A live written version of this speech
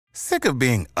Sick of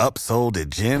being upsold at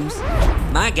gyms?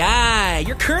 My guy,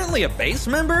 you're currently a base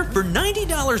member? For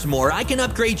 $90 more, I can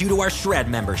upgrade you to our Shred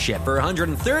membership. For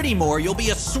 $130 more, you'll be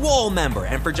a Swole member.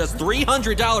 And for just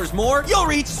 $300 more, you'll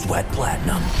reach Sweat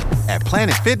Platinum. At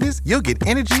Planet Fitness, you'll get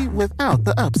energy without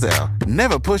the upsell.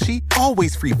 Never pushy,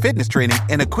 always free fitness training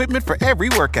and equipment for every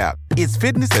workout. It's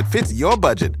fitness that fits your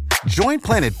budget. Join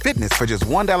Planet Fitness for just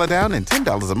 $1 down and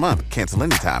 $10 a month. Cancel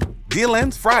anytime. Deal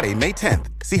ends Friday, May 10th.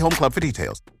 See Home Club for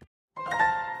details.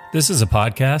 This is a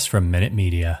podcast from Minute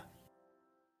Media.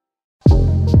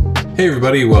 Hey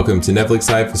everybody, welcome to Netflix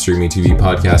Hype, the streaming TV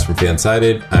podcast from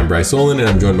Fansided. I'm Bryce Olin and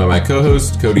I'm joined by my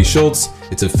co-host, Cody Schultz.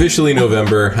 It's officially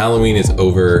November, Halloween is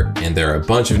over, and there are a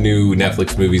bunch of new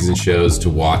Netflix movies and shows to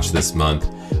watch this month.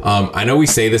 I know we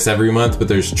say this every month, but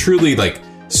there's truly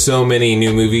so many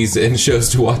new movies and shows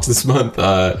to watch this month.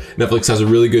 Netflix has a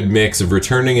really good mix of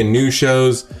returning and new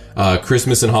shows,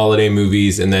 Christmas and holiday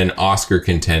movies, and then Oscar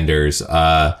contenders.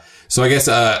 So I guess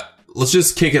let's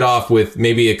just kick it off with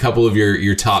maybe a couple of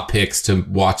your top picks to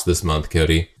watch this month,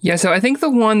 Cody. Yeah, so I think the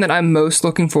one that I'm most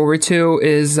looking forward to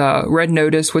is Red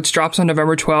Notice, which drops on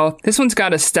November 12th. This one's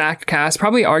got a stacked cast,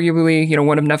 probably arguably,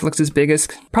 one of Netflix's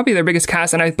probably their biggest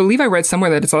cast. And I believe I read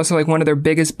somewhere that it's also one of their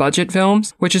biggest budget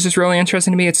films, which is just really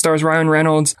interesting to me. It stars Ryan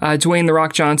Reynolds, Dwayne "The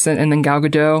Rock" Johnson, and then Gal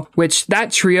Gadot, which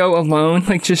that trio alone,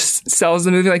 just sells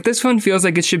the movie. This one feels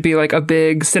like it should be a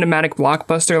big cinematic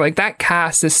blockbuster. That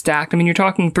cast is stacked. I mean, you're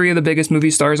talking three of the biggest movie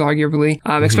stars, arguably,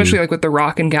 especially with The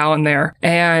Rock and Gal in there.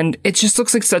 And it just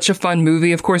looks like such a fun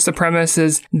movie. Of course, the premise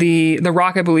is The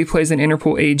Rock, I believe, plays an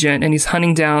Interpol agent, and he's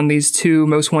hunting down these two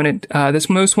most wanted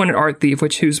art thief,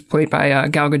 who's played by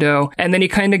Gal Gadot. And then he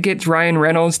kind of gets Ryan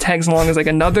Reynolds, tags along as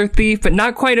another thief, but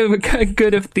not quite a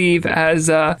good of thief as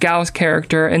Gal's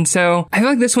character. And so I feel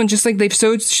like this one, just they've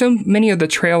showed so many of the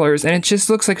trailers, and it just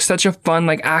looks like such a fun,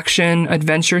 action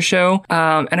adventure show.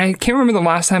 And I can't remember the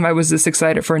last time I was this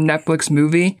excited for a Netflix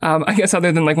movie. I guess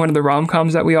other than one of the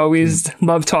rom-coms that we always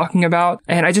love talking about.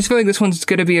 And I just feel like this one's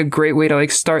going to be a great way to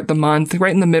start the month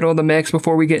right in the middle of the mix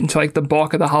before we get into the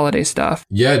bulk of the holiday stuff.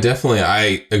 Yeah, definitely.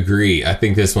 I agree. I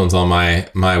think this one's on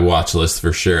my watch list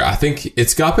for sure. I think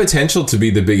it's got potential to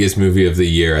be the biggest movie of the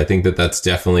year. I think that's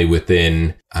definitely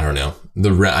within, I don't know.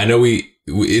 I know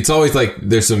it's always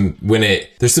there's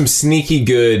some sneaky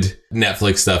good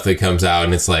Netflix stuff that comes out,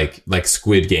 and it's like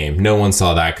Squid Game. No one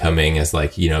saw that coming as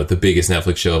the biggest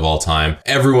Netflix show of all time.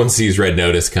 Everyone sees Red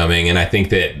Notice coming, and I think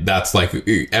that's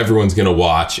everyone's gonna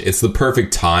watch. It's the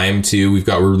perfect time too.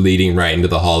 We're leading right into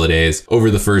the holidays.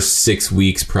 Over the first 6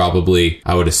 weeks, probably,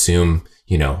 I would assume,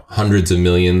 hundreds of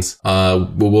millions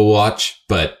will watch,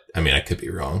 but I mean, I could be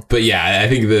wrong. But yeah, I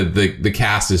think the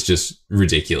cast is just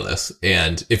ridiculous.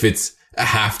 And if it's a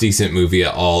half decent movie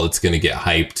at all, it's going to get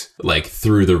hyped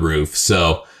through the roof.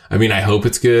 So, I mean, I hope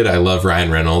it's good. I love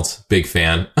Ryan Reynolds. Big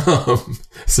fan.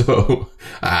 So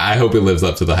I hope it lives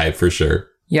up to the hype for sure.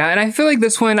 Yeah, and I feel like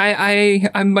this one,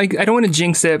 I'm I don't want to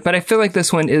jinx it, but I feel like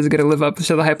this one is going to live up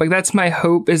to the hype. That's my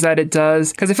hope, is that it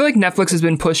does. Because I feel like Netflix has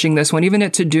been pushing this one,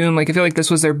 even To Doom. I feel like this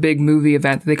was their big movie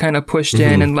event that they kind of pushed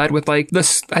in and led with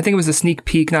this, I think it was a sneak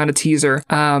peek, not a teaser.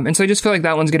 And so I just feel like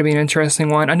that one's going to be an interesting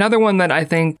one. Another one that I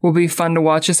think will be fun to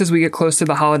watch just as we get close to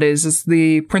the holidays is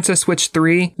the Princess Switch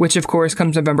 3, which of course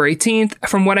comes November 18th.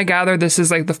 From what I gather, this is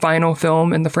the final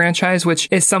film in the franchise, which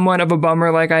is somewhat of a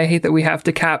bummer. I hate that we have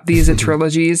to cap these at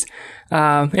trilogies.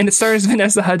 And it stars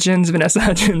Vanessa Hudgens, and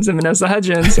Vanessa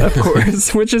Hudgens, of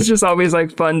course, which is just always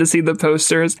fun to see the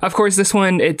posters. Of course, this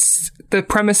one, the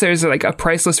premise there is a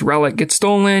priceless relic gets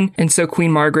stolen, and so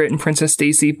Queen Margaret and Princess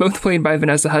Stacy, both played by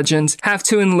Vanessa Hudgens, have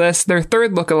to enlist their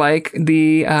third lookalike,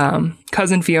 the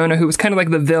cousin Fiona, who was kind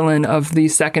of the villain of the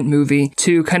second movie,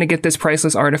 to kind of get this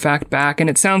priceless artifact back. And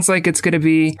it sounds like it's going to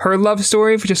be her love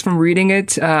story, just from reading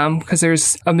it, because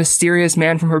there's a mysterious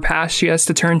man from her past she has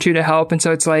to turn to help. And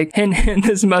so it's and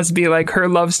this must be her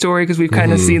love story, because we've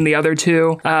kind of seen the other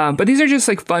two. But these are just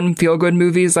fun, feel-good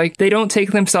movies. They don't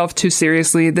take themselves too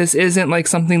seriously. This isn't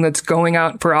something that's going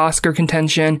out for Oscar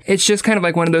contention. It's just kind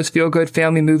of one of those feel-good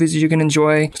family movies that you can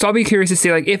enjoy. So I'll be curious to see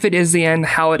if it is the end,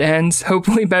 how it ends.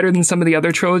 Hopefully better than some of the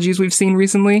other trilogies we've seen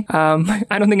recently.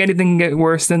 I don't think anything can get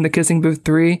worse than The Kissing Booth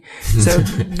 3. So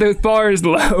the bar is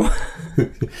low.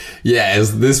 Yeah,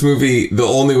 this movie, the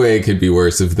only way it could be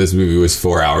worse if this movie was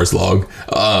 4 hours long,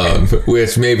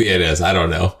 which maybe it is. I don't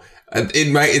know.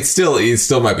 It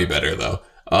still might be better though.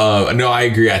 No, I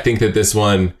agree. I think that this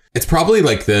one, It's probably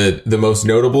like the most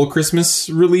notable Christmas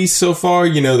release so far.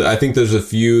 You know, I think there's a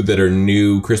few that are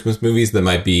new Christmas movies that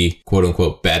might be quote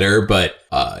unquote better, but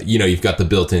you know, you've got the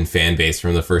built-in fan base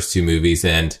from the first two movies,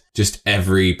 and just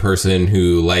every person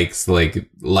who likes like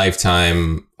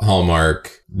Lifetime,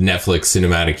 Hallmark, Netflix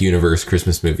cinematic universe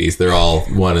Christmas movies. They're all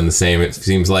one and the same, it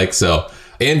seems like. So,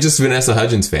 and just Vanessa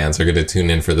Hudgens fans are going to tune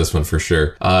in for this one for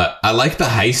sure. I like the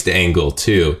heist angle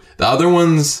too. The other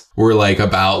ones were like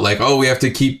about like, oh, we have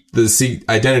to keep the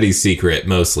identity secret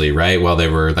mostly, right? While they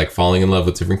were like falling in love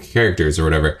with different characters or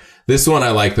whatever. This one,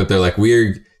 I like that they're like,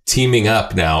 we're teaming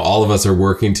up now. All of us are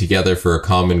working together for a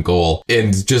common goal,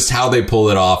 and just how they pull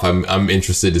it off. I'm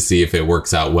interested to see if it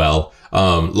works out well.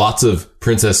 Lots of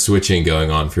princess switching going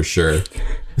on for sure.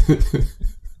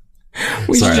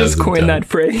 We should just coin that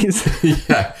phrase.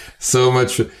 Yeah, so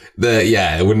much.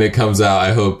 When it comes out,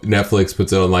 I hope Netflix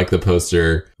puts it on like the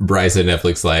poster, Bryce at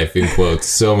Netflix Life, in quotes,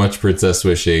 so much princess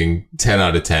switching, 10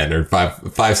 out of 10 or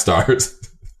five stars.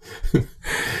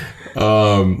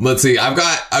 Let's see. I've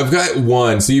got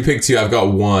one. So you picked two. I've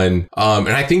got one. And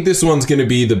I think this one's going to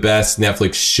be the best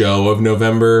Netflix show of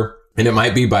November. And it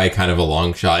might be by kind of a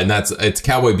long shot. And it's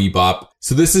Cowboy Bebop.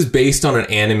 So this is based on an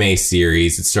anime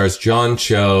series. It stars John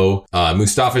Cho,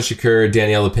 Mustafa Shakur,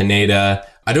 Daniela Pineda.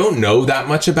 I don't know that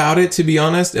much about it, to be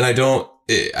honest. And I don't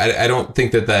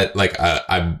think that like,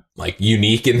 I'm like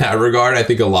unique in that regard. I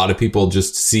think a lot of people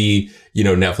just see, you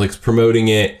know, Netflix promoting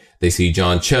it. They see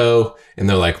John Cho and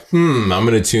they're like, I'm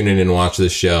going to tune in and watch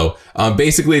this show.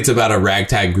 Basically, it's about a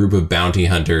ragtag group of bounty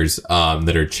hunters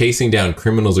that are chasing down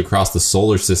criminals across the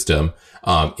solar system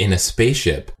in a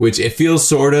spaceship, which it feels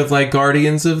sort of like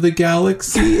Guardians of the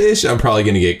Galaxy-ish. I'm probably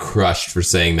going to get crushed for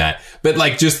saying that. But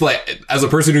like, just like as a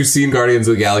person who's seen Guardians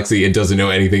of the Galaxy and doesn't know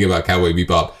anything about Cowboy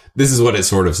Bebop, this is what it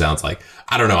sort of sounds like.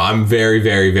 I don't know. I'm very,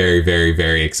 very, very, very,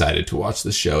 very excited to watch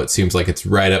this show. It seems like it's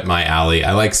right up my alley.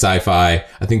 I like sci-fi.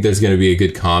 I think there's going to be a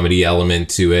good comedy element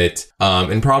to it.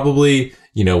 And probably,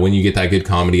 you know, when you get that good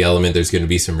comedy element, there's going to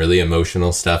be some really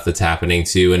emotional stuff that's happening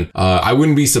too. And I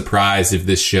wouldn't be surprised if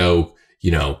this show,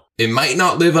 you know, it might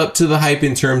not live up to the hype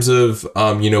in terms of,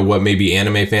 you know, what maybe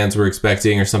anime fans were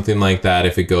expecting or something like that.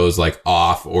 If it goes like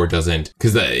off or doesn't,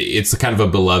 because it's kind of a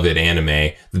beloved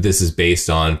anime that this is based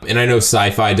on. And I know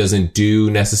sci-fi doesn't do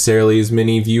necessarily as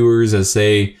many viewers as,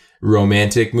 say,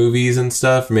 romantic movies and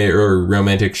stuff or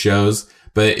romantic shows.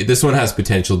 But this one has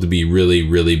potential to be really,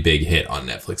 really big hit on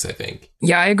Netflix, I think.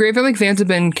 Yeah, I agree. I feel like fans have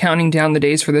been counting down the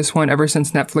days for this one ever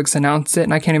since Netflix announced it.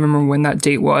 And I can't even remember when that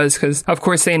date was because, of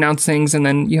course, they announce things and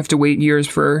then you have to wait years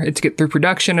for it to get through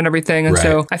production and everything. And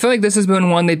so I feel like this has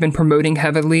been one they've been promoting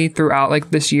heavily throughout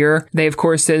like this year. They, of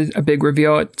course, did a big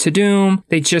reveal at Tudum.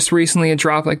 They just recently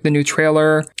dropped like the new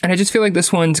trailer. And I just feel like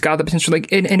this one's got the potential,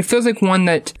 like, and it feels like one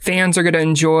that fans are going to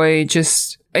enjoy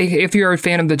just... If you're a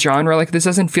fan of the genre, like this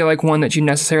doesn't feel like one that you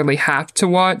necessarily have to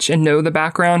watch and know the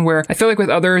background, where I feel like with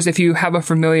others, if you have a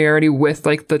familiarity with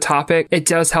like the topic, it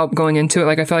does help going into it.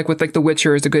 Like I feel like with like The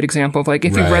Witcher is a good example of like,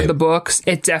 if you've read the books,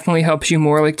 it definitely helps you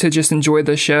more like to just enjoy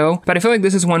the show. But I feel like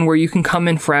this is one where you can come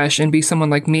in fresh and be someone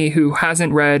like me who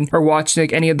hasn't read or watched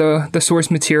like any of the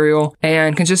source material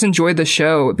and can just enjoy the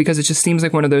show because it just seems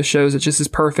like one of those shows that just is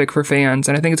perfect for fans.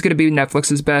 And I think it's going to be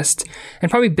Netflix's best and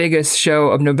probably biggest show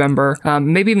of November.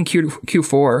 Maybe even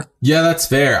Q4. Yeah, that's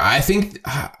fair. I think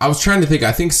I was trying to think.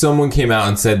 I think someone came out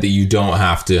and said that you don't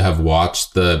have to have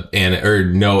watched or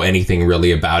know anything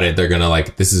really about it. They're going to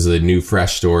like, this is a new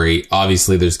fresh story.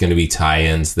 Obviously there's going to be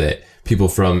tie-ins that people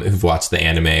who've watched the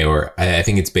anime, or I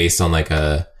think it's based on like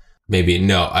maybe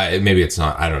it's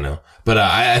not. I don't know. But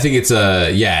I think it's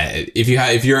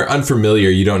if you're unfamiliar,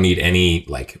 you don't need any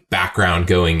like background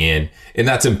going in. And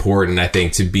that's important, I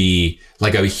think, to be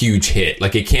like a huge hit.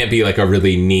 Like it can't be like a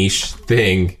really niche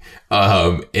thing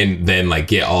and then like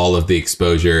get all of the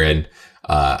exposure. And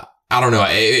I don't know.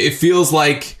 It feels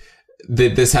like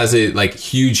that this has a like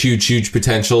huge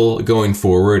potential going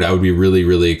forward. I would be really,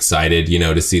 really excited, you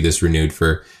know, to see this renewed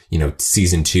for, you know,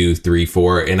 season 2, 3,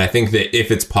 4. And I think that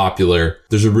if it's popular,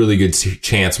 there's a really good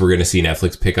chance we're going to see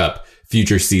Netflix pick up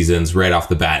future seasons right off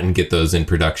the bat and get those in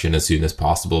production as soon as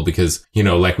possible. Because, you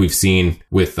know, like we've seen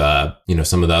with, you know,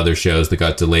 some of the other shows that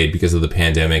got delayed because of the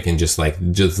pandemic and just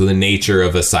the nature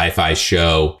of a sci-fi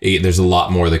show, there's a lot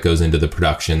more that goes into the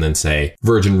production than, say,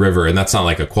 Virgin River. And that's not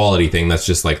like a quality thing. That's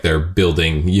just like they're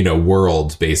building, you know,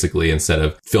 worlds basically instead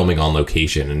of filming on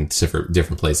location in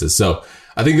different places. So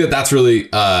I think that's really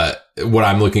what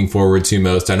I'm looking forward to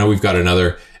most. I know we've got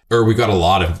a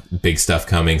lot of big stuff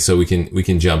coming, so we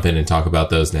can jump in and talk about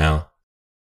those now.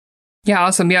 Yeah,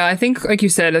 awesome. Yeah, I think, like you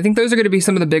said, I think those are going to be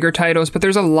some of the bigger titles, but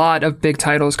there's a lot of big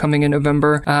titles coming in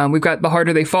November. We've got The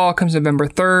Harder They Fall comes November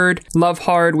 3rd, Love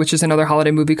Hard, which is another holiday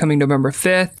movie, coming November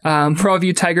 5th. For all of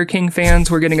you Tiger King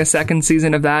fans, we're getting a second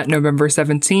season of that November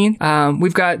 17th.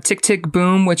 We've got Tick, Tick,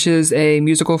 Boom, which is a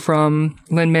musical from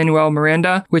Lin-Manuel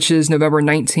Miranda, which is November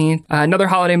 19th. Another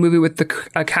holiday movie with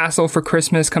A Castle for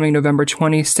Christmas coming November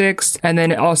 26th. And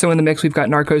then also in the mix, we've got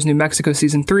Narcos New Mexico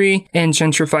Season 3 and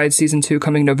Gentrified Season 2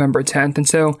 coming November 10th. And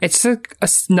so it's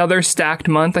another stacked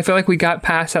month. I feel like we got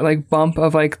past that like bump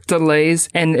of like delays,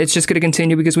 and it's just going to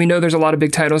continue because we know there's a lot of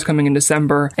big titles coming in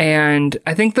December. And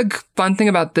I think the fun thing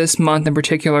about this month in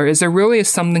particular is there really is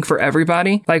something for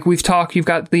everybody. Like we've talked, you've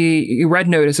got the Red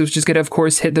Notice, which is going to, of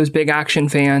course, hit those big action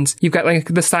fans. You've got like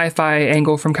the sci-fi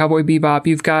angle from Cowboy Bebop.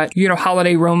 You've got,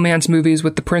 holiday romance movies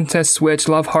with The Princess Switch,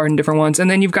 Love Hard, and different ones. And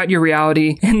then you've got your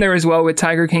reality in there as well with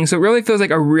Tiger King. So it really feels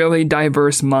like a really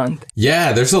diverse month.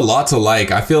 Yeah, there's a lot to like.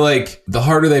 I feel like The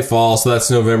Harder They Fall, so that's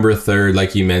November 3rd,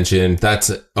 like you mentioned. That's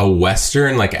a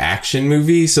Western, like, action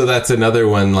movie. So that's another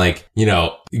one, like,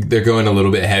 they're going a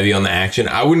little bit heavy on the action.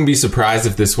 I wouldn't be surprised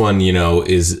if this one,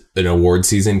 is an award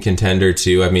season contender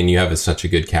too. I mean, you have such a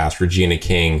good cast. Regina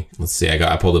King. Let's see.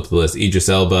 I pulled up the list. Idris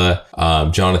Elba,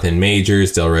 Jonathan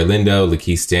Majors, Delroy Lindo,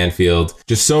 Lakeith Stanfield.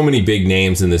 Just so many big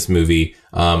names in this movie.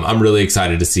 I'm really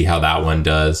excited to see how that one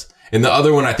does. And the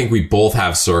other one I think we both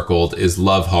have circled is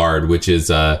Love Hard, which is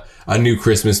a new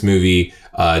Christmas movie.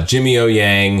 Jimmy O.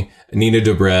 Yang, Nina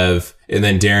Dobrev, and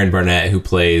then Darren Barnett, who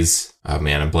plays, oh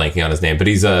man, I'm blanking on his name, but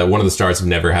he's one of the stars of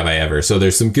Never Have I Ever. So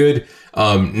there's some good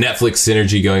Netflix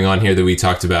synergy going on here that we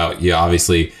talked about. Yeah,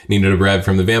 obviously Nina Dobrev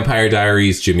from The Vampire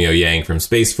Diaries, Jimmy O. Yang from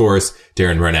Space Force,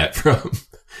 Darren Barnett from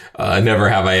Never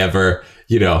Have I Ever.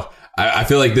 I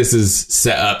feel like this is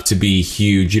set up to be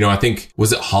huge. I think,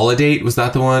 was it Holiday? Was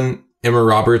that the one Emma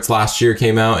Roberts last year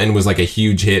came out and was like a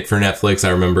huge hit for Netflix?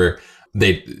 I remember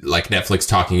Netflix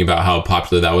talking about how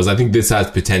popular that was. I think this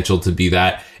has potential to be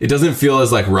that. It doesn't feel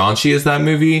as like raunchy as that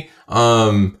movie.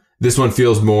 This one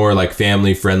feels more like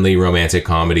family friendly romantic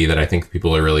comedy that I think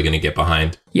people are really going to get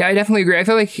behind. Yeah, I definitely agree. I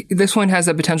feel like this one has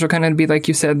the potential kind of to be, like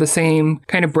you said, the same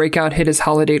kind of breakout hit as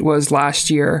Holiday was last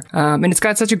year. And it's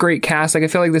got such a great cast. Like, I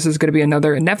feel like this is going to be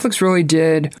another. Netflix really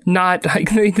did not,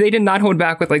 they did not hold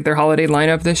back with like their holiday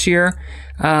lineup this year.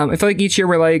 I feel like each year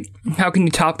we're like, how can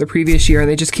you top the previous year? And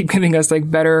they just keep giving us like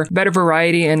better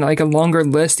variety and like a longer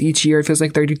list each year. It feels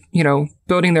like they're,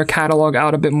 building their catalog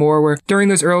out a bit more, where during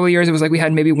those early years, it was like we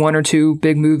had maybe one or two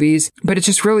big movies, but it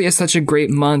just really is such a great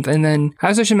month. And then I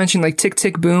also should mention like Tick,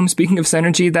 Tick, Boom. Speaking of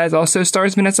synergy, that also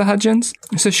stars Vanessa Hudgens.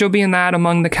 So she'll be in that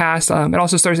among the cast. It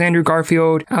also stars Andrew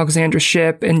Garfield, Alexandra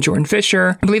Shipp, and Jordan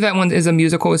Fisher. I believe that one is a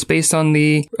musical. It's based on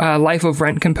the life of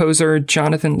Rent composer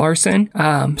Jonathan Larson.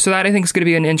 So that I think is going to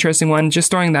be an interesting one.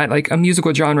 Just throwing that like a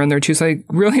musical genre in there too. So like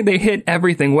really they hit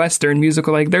everything, Western,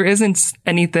 musical. Like there isn't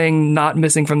anything not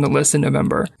missing from the list in November.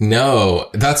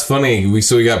 No, that's funny. We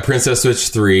got Princess Switch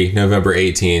 3, November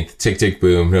 18th, Tick, Tick,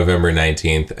 Boom, November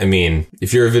 19th. I mean,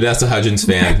 if you're a Vanessa Hudgens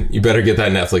fan, you better get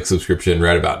that Netflix subscription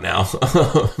right about now.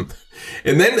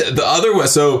 And then the other one.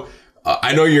 So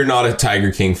I know you're not a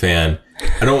Tiger King fan.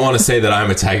 I don't want to say that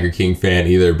I'm a Tiger King fan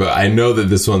either, but I know that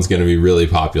this one's going to be really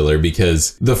popular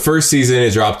because the first season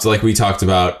it dropped, like we talked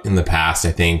about in the past,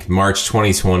 I think March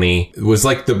 2020 was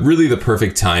like the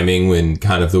perfect timing when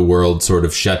kind of the world sort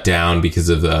of shut down because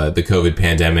of the COVID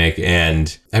pandemic,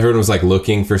 and everyone was like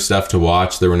looking for stuff to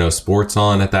watch. There were no sports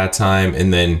on at that time.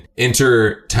 And then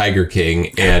enter Tiger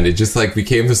King, and it just like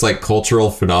became this like cultural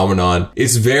phenomenon.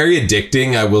 It's very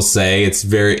addicting, I will say. It's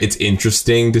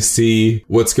interesting to see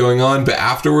what's going on. But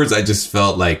afterwards, I just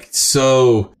felt like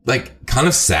so like kind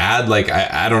of sad. Like,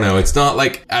 I don't know. It's not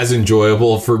like as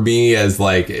enjoyable for me as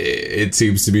like it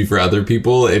seems to be for other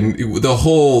people. And the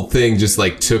whole thing just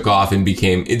like took off and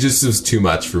it just was too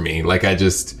much for me. Like, I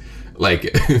just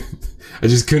like, I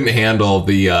just couldn't handle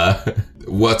the,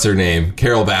 what's her name?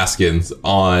 Carol Baskins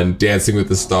on Dancing with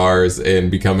the Stars and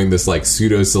becoming this like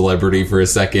pseudo celebrity for a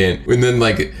second. And then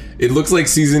like, it looks like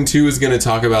season 2 is going to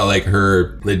talk about like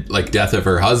her, like death of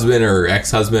her husband or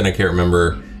ex-husband. I can't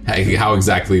remember how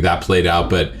exactly that played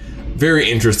out, but very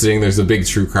interesting. There's a big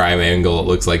true crime angle, it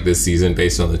looks like, this season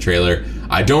based on the trailer.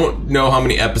 I don't know how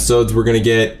many episodes we're going to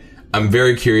get. I'm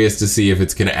very curious to see if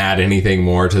it's going to add anything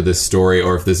more to this story,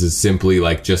 or if this is simply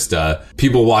like just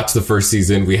people watch the first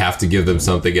season, we have to give them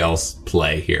something else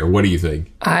play here. What do you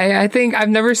think? I think I've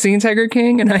never seen Tiger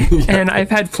King, and I've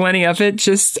had plenty of it.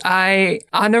 Just I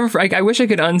wish I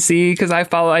could unsee, because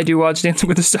I do watch Dancing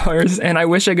with the Stars, and I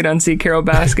wish I could unsee Carol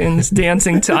Baskin's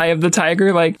dancing to Eye of the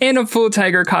Tiger, like in a full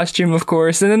tiger costume, of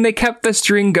course. And then they kept the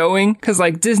string going, because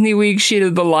like Disney Week, she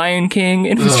did the Lion King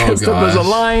and was dressed up as a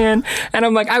lion, and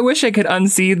I'm like, I wish I could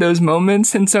unsee those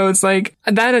moments. And so it's like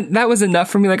that was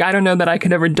enough for me. Like, I don't know that I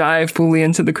could ever dive fully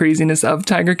into the craziness of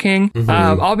Tiger King.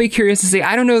 Mm-hmm. I'll be curious to see.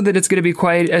 I don't know that it's going to be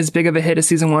quite as big of a hit as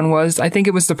season 1 was. I think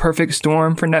it was the perfect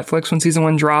storm for Netflix when season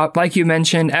 1 dropped. Like you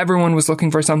mentioned, everyone was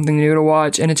looking for something new to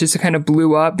watch, and it just kind of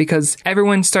blew up because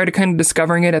everyone started kind of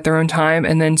discovering it at their own time.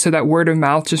 And then so that word of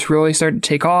mouth just really started to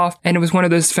take off. And it was one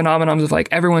of those phenomenons of like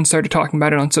everyone started talking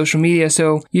about it on social media.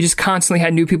 So you just constantly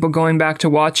had new people going back to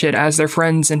watch it as their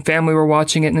friends and family were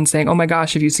watching it and then saying, oh my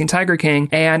gosh, have you seen Tiger King?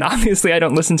 And obviously I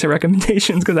don't listen to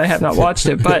recommendations because I have not watched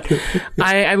it, but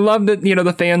I love that,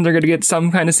 the fans are going to get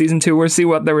some kind of season 2. We'll see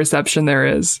what the reception there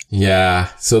is. Yeah.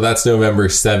 So that's November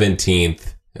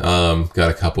 17th. Got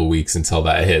a couple weeks until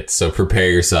that hits, so prepare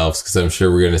yourselves, because I'm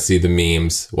sure we're going to see the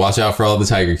memes. Watch out for all the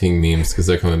Tiger King memes, because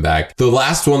they're coming back. The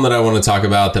last one that I want to talk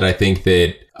about that I think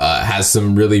that has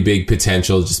some really big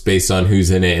potential just based on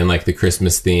who's in it and like the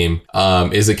Christmas theme,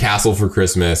 is A Castle for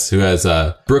Christmas, who has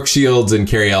Brooke Shields and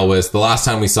Cary Elwes. The last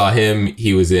time we saw him,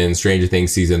 he was in Stranger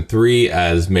Things season 3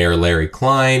 as Mayor Larry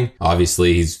Klein.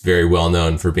 Obviously, he's very well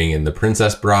known for being in The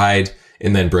Princess Bride.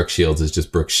 And then Brooke Shields is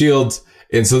just Brooke Shields.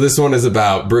 And so this one is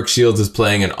about Brooke Shields is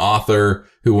playing an author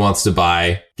who wants to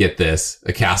buy, get this,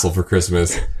 a castle for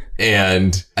Christmas.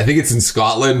 And I think it's in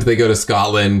Scotland. They go to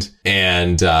Scotland,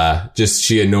 and just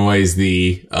she annoys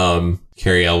the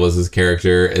Cary Elwes'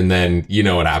 character. And then you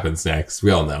know what happens next.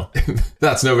 We all know.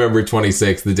 That's November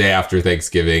 26th, the day after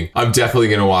Thanksgiving. I'm definitely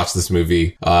going to watch this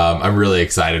movie. I'm really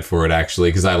excited for it, actually,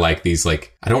 because I like these,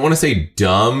 like, I don't want to say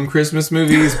dumb Christmas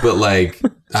movies, but like,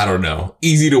 I don't know,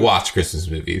 easy to watch Christmas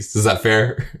movies. Is that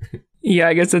fair? Yeah,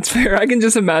 I guess that's fair. I can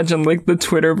just imagine like the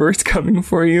Twitterverse coming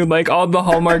for you. Like all the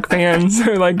Hallmark fans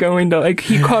are like going to like,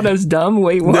 he called us dumb.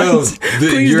 Wait, what? No,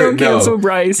 Please don't cancel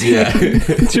Bryce. Yeah.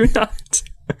 Do not.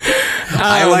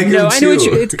 I like him too. I know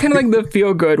it's kind of like the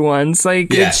feel good ones.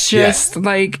 Like it's just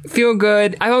like feel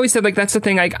good. I've always said like that's the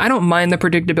thing. Like I don't mind the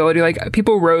predictability. Like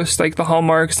people roast like the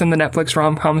Hallmarks and the Netflix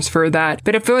rom-coms for that.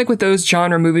 But I feel like with those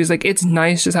genre movies, like it's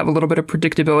nice just have a little bit of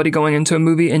predictability going into a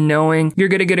movie and knowing you're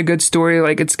gonna get a good story.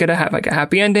 Like it's gonna have like a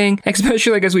happy ending.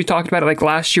 Especially like as we talked about it, like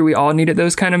last year we all needed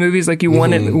those kind of movies. Like you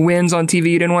wanted wins on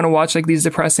TV. You didn't want to watch like these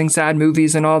depressing, sad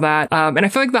movies and all that. And I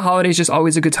feel like the holidays just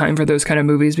always a good time for those kind of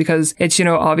movies because it's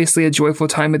obviously a joyful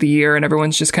time of the year and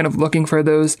everyone's just kind of looking for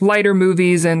those lighter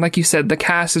movies. And like you said, the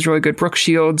cast is really good. Brooke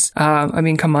Shields. I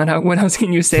mean, come on, what else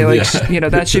can you say? Like,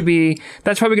 that's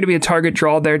probably going to be a target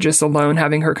draw there just alone,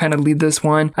 having her kind of lead this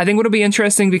one. I think what'll be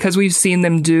interesting, because we've seen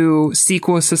them do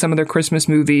sequels to some of their Christmas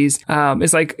movies,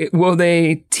 is like, will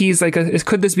they tease like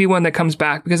could this be one that comes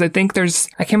back? Because I think I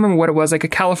can't remember what it was, like a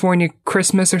California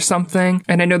Christmas or something.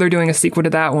 And I know they're doing a sequel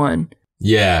to that one.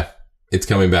 Yeah. It's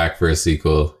coming back for a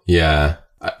sequel. Yeah.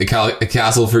 A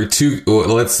castle for two.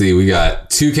 Let's see. We got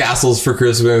 2 castles for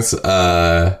Christmas.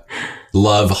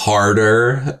 Love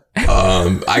Harder.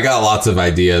 I got lots of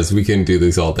ideas. We can do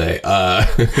this all day.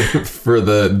 For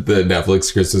the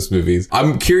Netflix Christmas movies.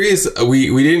 I'm curious.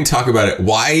 We didn't talk about it.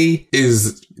 Why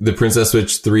is The Princess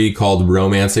Switch 3 called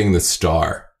Romancing the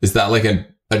Star? Is that like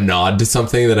a nod to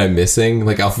something that I'm missing?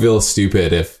 Like I'll feel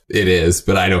stupid if it is,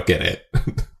 but I don't get it.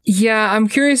 Yeah, I'm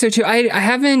curious there too. I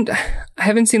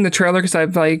haven't seen the trailer because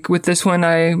I've like with this one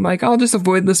I'm like I'll just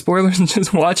avoid the spoilers and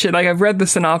just watch it. Like I've read the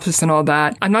synopsis and all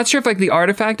that. I'm not sure if like the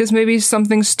artifact is maybe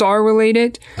something star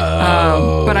related.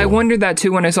 But I wondered that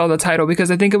too when I saw the title,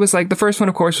 because I think it was like the first one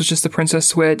of course was just the Princess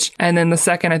Switch, and then the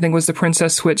second I think was the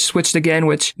Princess Switch Switched Again,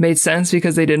 which made sense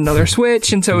because they did another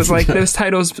Switch, and so it was like those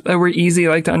titles were easy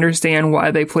like to understand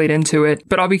why they played into it.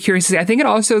 But I'll be curious to see. I think it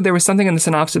also there was something in the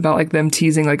synopsis about like them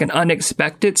teasing like an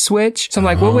unexpected Switch. So I'm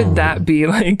like, what would that be?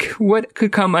 Like what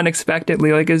could come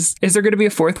unexpectedly? Like is there going to be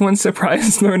a fourth one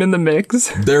surprise thrown in the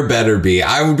mix? There better be.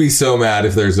 I would be so mad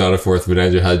if there's not a fourth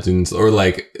Vanessa Hudgens, or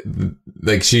like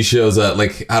she shows up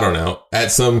like, I don't know,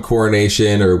 at some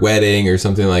coronation or wedding or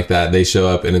something like that. They show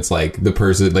up and it's like the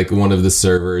person, like one of the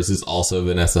servers is also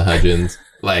Vanessa Hudgens.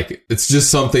 Like, it's just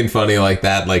something funny like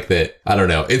that, I don't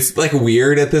know. It's like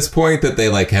weird at this point that they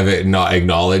like have it not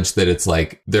acknowledged that it's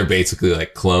like, they're basically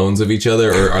like clones of each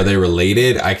other, or are they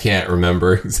related? I can't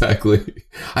remember exactly.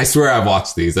 I swear I've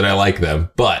watched these and I like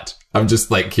them, but I'm just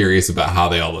like curious about how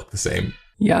they all look the same.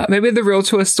 Yeah, maybe the real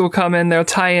twist will come in. They'll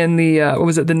tie in the, what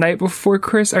was it, The Night Before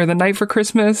Christmas, or The Night for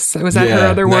Christmas? Was that her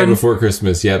other one? Night Before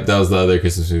Christmas. Yep, that was the other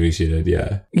Christmas movie she did,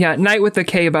 yeah. Yeah, Night with the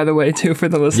K, by the way, too, for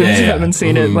the listeners who haven't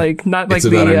seen it. Like, not like it's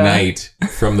about a knight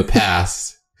from the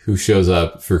past who shows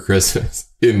up for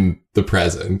Christmas in the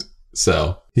present.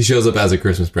 So he shows up as a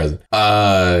Christmas present.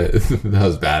 That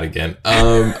was bad again.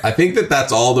 I think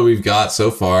that's all that we've got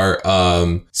so far.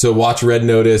 So watch Red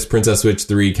Notice, Princess Switch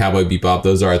 3, Cowboy Bebop.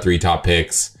 Those are our 3 top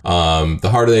picks. The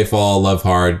Harder They Fall, Love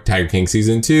Hard, Tiger King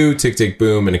Season 2, Tick Tick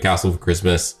Boom, and A Castle for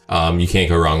Christmas. You can't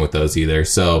go wrong with those either.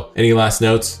 So any last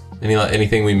notes?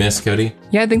 Anything we missed, Cody?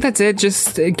 Yeah, I think that's it.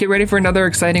 Just get ready for another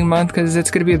exciting month because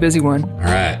it's going to be a busy one. All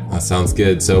right. That sounds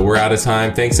good. So we're out of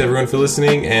time. Thanks, everyone, for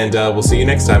listening, and we'll see you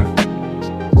next time.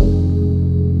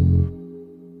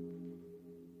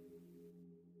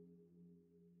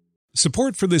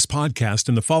 Support for this podcast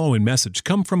and the following message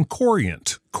come from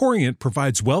Corient. Corient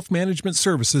provides wealth management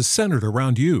services centered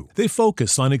around you. They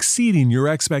focus on exceeding your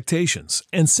expectations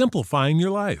and simplifying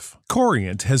your life.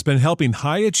 Corient has been helping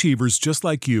high achievers just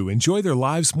like you enjoy their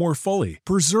lives more fully,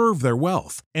 preserve their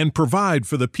wealth, and provide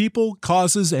for the people,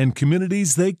 causes, and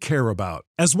communities they care about.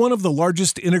 As one of the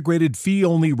largest integrated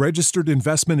fee-only registered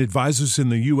investment advisors in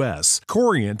the U.S.,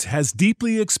 Corient has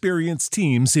deeply experienced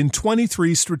teams in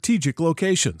 23 strategic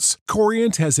locations.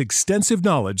 Corient has extensive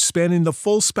knowledge spanning the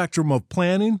full spectrum of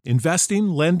planning, investing,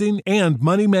 lending, and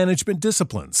money management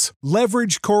disciplines.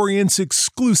 Leverage Corient's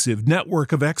exclusive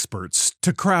network of experts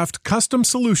to craft custom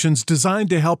solutions designed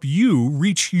to help you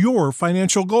reach your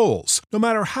financial goals, no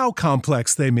matter how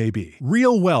complex they may be.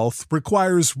 Real wealth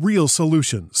requires real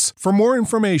solutions. For more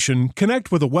information,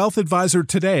 connect with a wealth advisor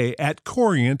today at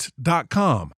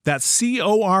Corient.com. That's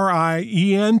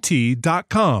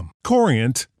Corient.com.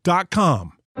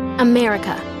 Corient.com.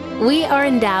 America. We are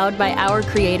endowed by our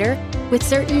Creator with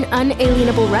certain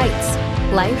unalienable rights: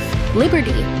 life,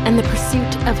 liberty, and the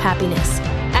pursuit of happiness.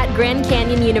 At Grand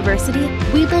Canyon University,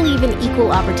 we believe in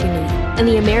equal opportunity, and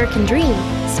the American dream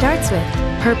starts with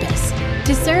purpose.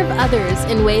 To serve others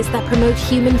in ways that promote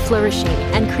human flourishing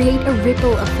and create a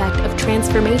ripple effect of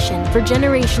transformation for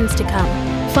generations to come.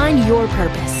 Find your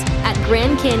purpose at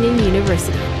Grand Canyon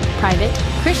University. Private,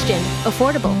 Christian,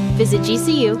 affordable. Visit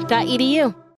gcu.edu.